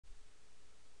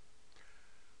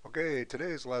Okay,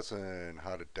 today's lesson,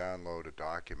 how to download a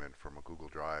document from a Google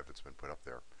Drive that's been put up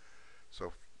there.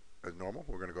 So as normal,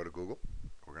 we're going to go to Google,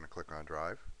 we're going to click on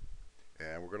Drive,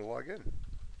 and we're going to log in.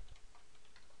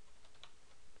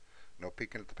 No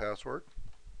peeking at the password.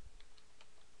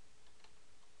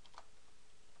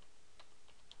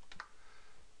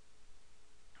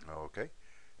 Okay,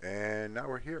 and now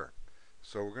we're here.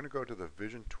 So we're going to go to the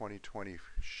Vision 2020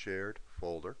 shared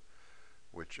folder,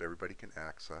 which everybody can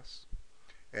access.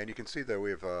 And you can see that we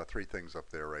have three things up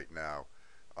there right now.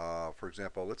 For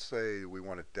example, let's say we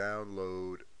want to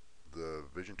download the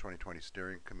Vision 2020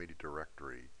 Steering Committee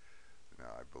directory. Now,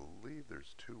 I believe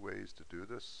there's two ways to do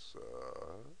this.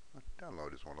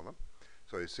 Download is one of them.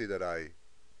 So you see that I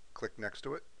clicked next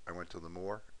to it, I went to the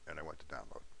More, and I went to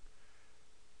Download.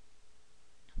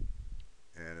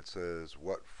 And it says,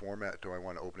 what format do I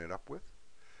want to open it up with?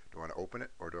 Do I want to open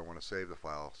it, or do I want to save the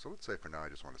file? So let's say for now I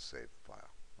just want to save the file.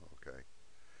 Okay.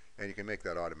 And you can make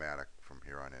that automatic from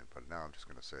here on in, but now I'm just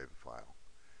going to save the file.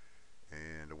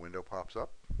 And a window pops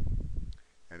up,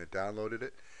 and it downloaded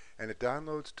it. And it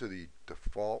downloads to the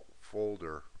default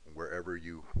folder wherever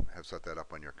you have set that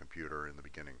up on your computer in the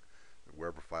beginning,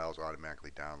 wherever files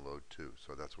automatically download to.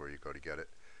 So that's where you go to get it.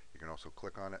 You can also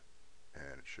click on it,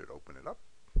 and it should open it up.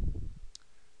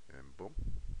 And boom,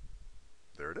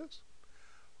 there it is.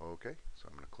 Okay, so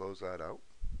I'm going to close that out.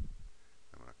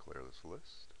 I'm going to clear this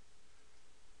list.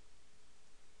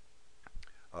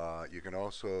 You can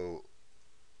also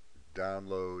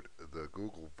download the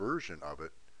Google version of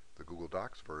it, the Google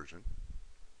Docs version.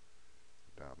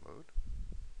 Download.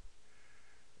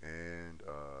 And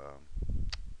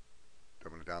I'm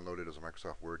going to download it as a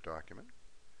Microsoft Word document.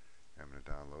 I'm going to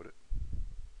download it.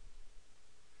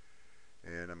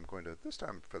 And I'm going to, this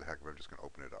time for the heck of it, I'm just going to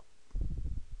open it up.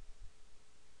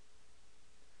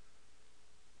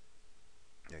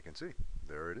 You can see,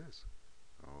 there it is.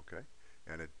 Okay.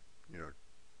 And it,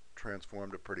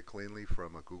 transformed it pretty cleanly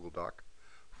from a Google Doc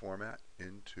format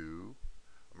into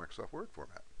a Microsoft Word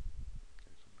format.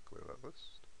 Okay, so I'm going to clear that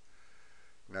list.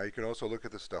 Now you can also look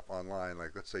at this stuff online,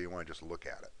 like let's say you want to just look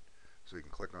at it. So you can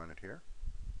click on it here.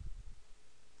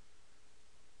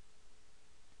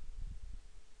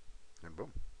 And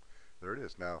boom, there it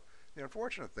is. Now, the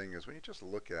unfortunate thing is when you just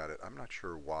look at it, I'm not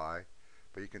sure why,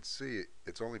 but you can see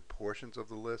it's only portions of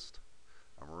the list.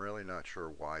 I'm really not sure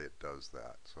why it does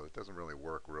that. So it doesn't really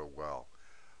work real well.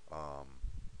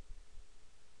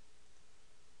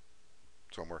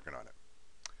 So I'm working on it.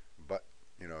 But,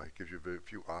 it gives you a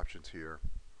few options here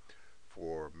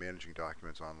for managing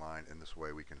documents online. In this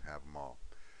way, we can have them all.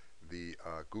 The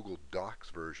Google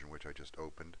Docs version, which I just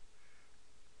opened,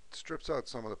 strips out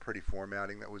some of the pretty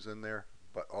formatting that was in there,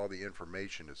 but all the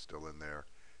information is still in there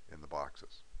in the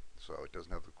boxes. So it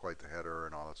doesn't have quite the header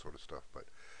and all that sort of stuff, but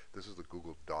this is the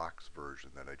Google Docs version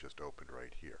that I just opened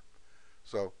right here.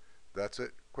 So that's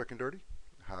it, quick and dirty,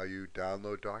 how you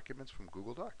download documents from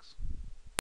Google Docs.